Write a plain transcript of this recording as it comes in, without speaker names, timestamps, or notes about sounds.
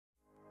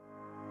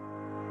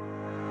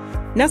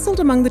Nestled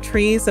among the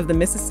trees of the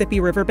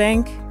Mississippi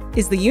Riverbank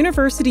is the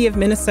University of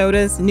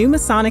Minnesota's new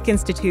Masonic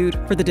Institute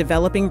for the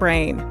Developing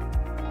Brain.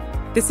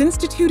 This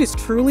institute is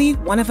truly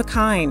one of a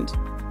kind.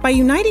 By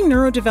uniting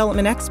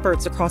neurodevelopment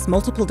experts across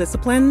multiple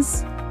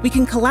disciplines, we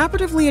can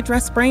collaboratively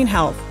address brain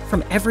health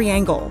from every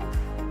angle.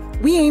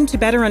 We aim to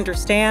better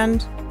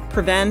understand,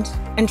 prevent,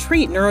 and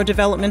treat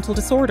neurodevelopmental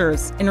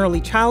disorders in early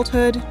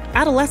childhood,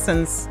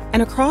 adolescence,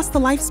 and across the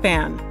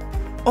lifespan,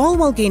 all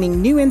while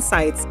gaining new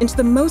insights into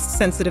the most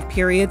sensitive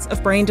periods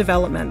of brain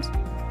development.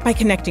 By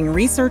connecting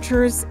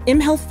researchers,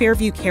 mHealth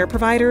Fairview care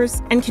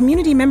providers, and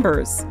community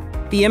members,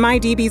 the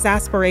MIDB's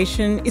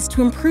aspiration is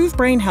to improve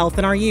brain health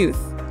in our youth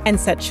and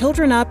set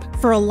children up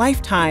for a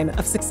lifetime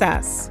of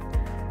success.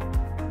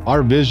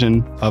 Our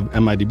vision of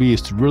MIDB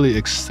is to really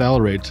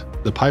accelerate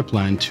the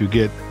pipeline to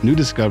get new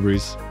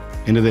discoveries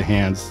into the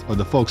hands of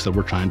the folks that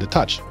we're trying to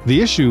touch.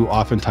 The issue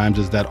oftentimes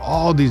is that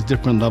all these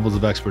different levels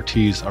of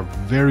expertise are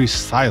very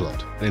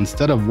siloed.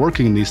 Instead of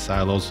working in these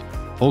silos,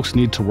 folks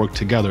need to work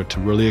together to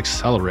really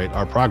accelerate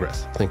our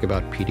progress. Think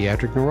about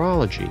pediatric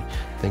neurology,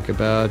 think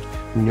about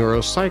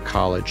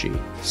neuropsychology,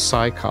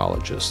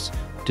 psychologists,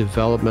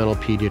 developmental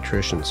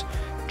pediatricians,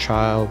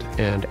 child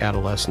and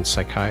adolescent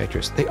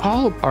psychiatrists. They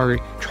all are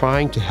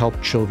trying to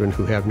help children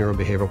who have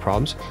neurobehavioral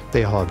problems.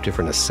 They all have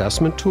different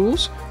assessment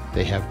tools.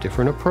 They have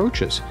different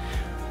approaches.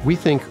 We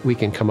think we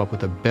can come up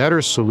with a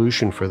better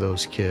solution for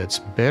those kids,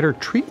 better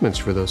treatments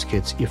for those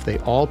kids if they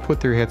all put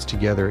their heads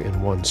together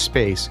in one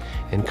space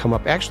and come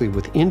up actually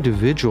with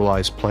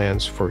individualized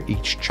plans for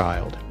each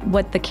child.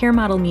 What the care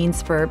model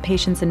means for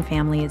patients and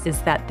families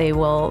is that they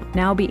will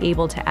now be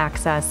able to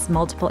access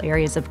multiple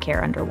areas of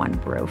care under one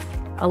roof.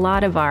 A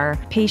lot of our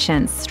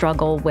patients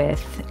struggle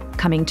with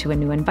coming to a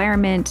new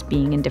environment,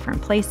 being in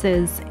different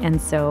places, and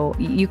so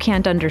you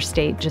can't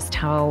understate just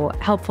how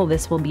helpful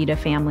this will be to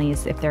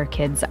families if their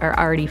kids are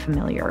already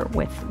familiar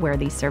with where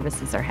these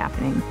services are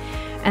happening.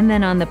 And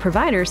then on the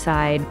provider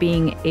side,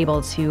 being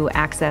able to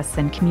access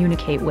and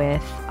communicate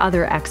with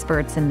other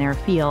experts in their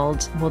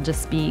field will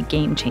just be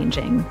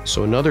game-changing.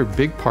 So another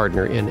big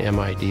partner in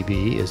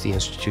MIDB is the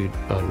Institute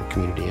on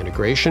Community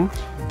Integration.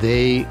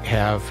 They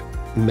have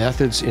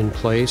methods in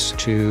place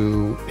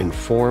to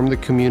inform the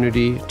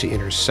community, to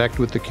intersect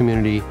with the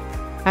community.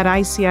 At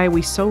ICI,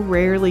 we so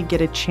rarely get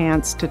a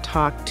chance to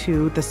talk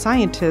to the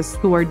scientists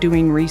who are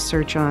doing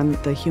research on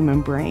the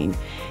human brain.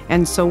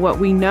 And so what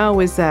we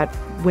know is that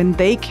when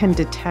they can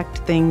detect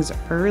things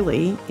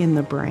early in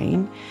the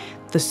brain,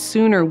 the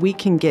sooner we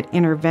can get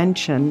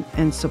intervention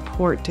and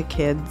support to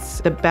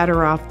kids, the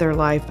better off their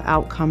life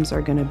outcomes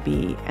are going to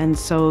be. And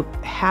so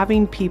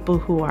having people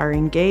who are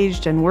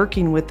engaged and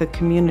working with the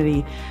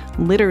community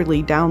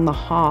literally down the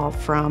hall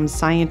from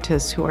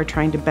scientists who are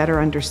trying to better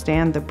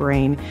understand the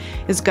brain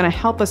is going to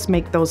help us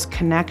make those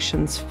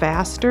connections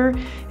faster.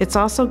 It's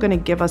also going to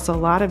give us a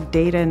lot of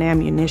data and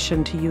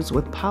ammunition to use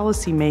with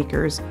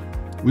policymakers.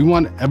 We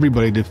want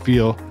everybody to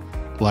feel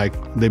like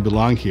they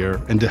belong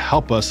here and to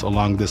help us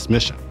along this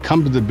mission.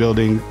 Come to the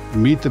building,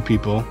 meet the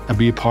people, and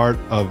be part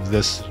of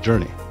this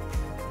journey.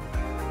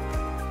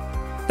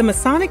 The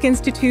Masonic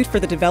Institute for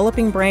the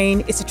Developing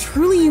Brain is a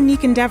truly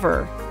unique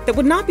endeavor that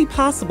would not be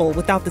possible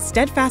without the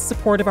steadfast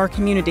support of our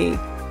community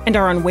and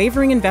our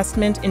unwavering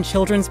investment in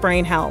children's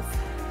brain health.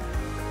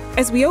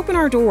 As we open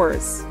our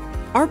doors,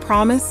 our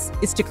promise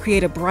is to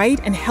create a bright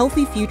and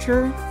healthy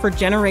future for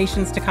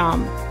generations to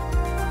come.